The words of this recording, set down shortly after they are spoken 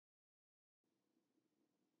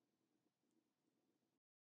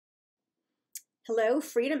Hello,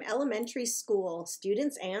 Freedom Elementary School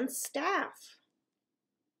students and staff.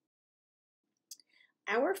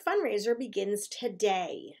 Our fundraiser begins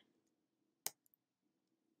today.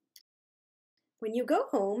 When you go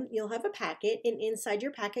home, you'll have a packet, and inside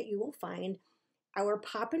your packet you will find our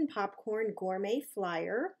Poppin' Popcorn Gourmet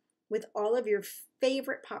Flyer with all of your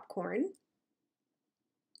favorite popcorn,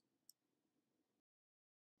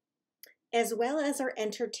 as well as our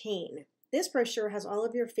Entertain. This brochure has all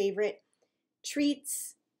of your favorite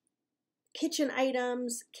treats, kitchen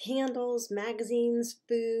items, candles, magazines,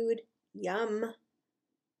 food, yum.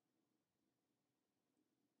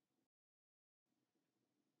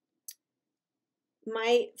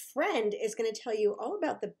 My friend is going to tell you all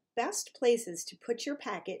about the best places to put your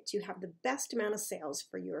packet to have the best amount of sales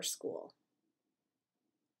for your school.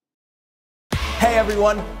 Hey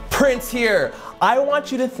everyone, Prince here. I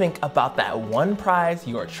want you to think about that one prize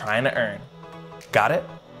you are trying to earn. Got it?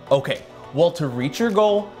 Okay, well, to reach your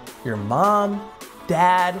goal, your mom,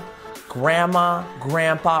 dad, grandma,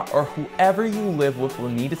 grandpa, or whoever you live with will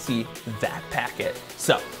need to see that packet.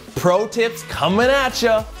 So, pro tips coming at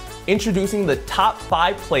ya. Introducing the top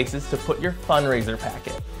 5 places to put your fundraiser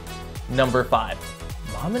packet. Number 5,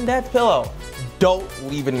 mom and dad's pillow. Don't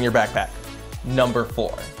leave it in your backpack. Number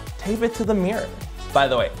 4, tape it to the mirror. By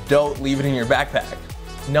the way, don't leave it in your backpack.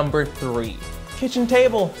 Number 3, kitchen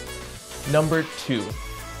table. Number 2,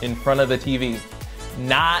 in front of the TV,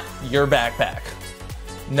 not your backpack.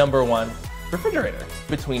 Number 1, refrigerator,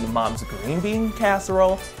 between mom's green bean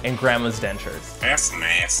casserole and grandma's dentures. That's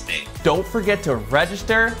nasty. Don't forget to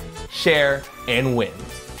register, share, and win.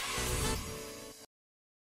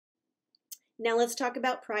 Now let's talk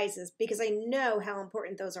about prizes, because I know how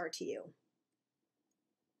important those are to you.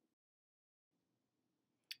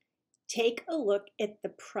 Take a look at the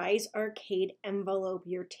Prize Arcade envelope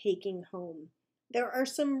you're taking home. There are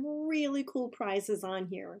some really cool prizes on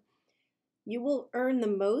here. You will earn the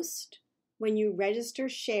most when you register,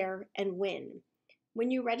 share, and win.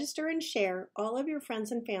 When you register and share, all of your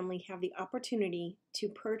friends and family have the opportunity to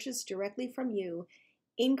purchase directly from you,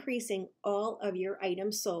 increasing all of your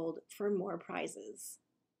items sold for more prizes.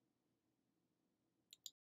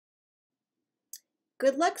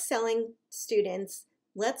 Good luck selling, students.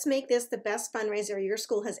 Let's make this the best fundraiser your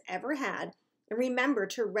school has ever had. And remember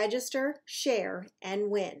to register, share, and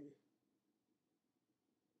win.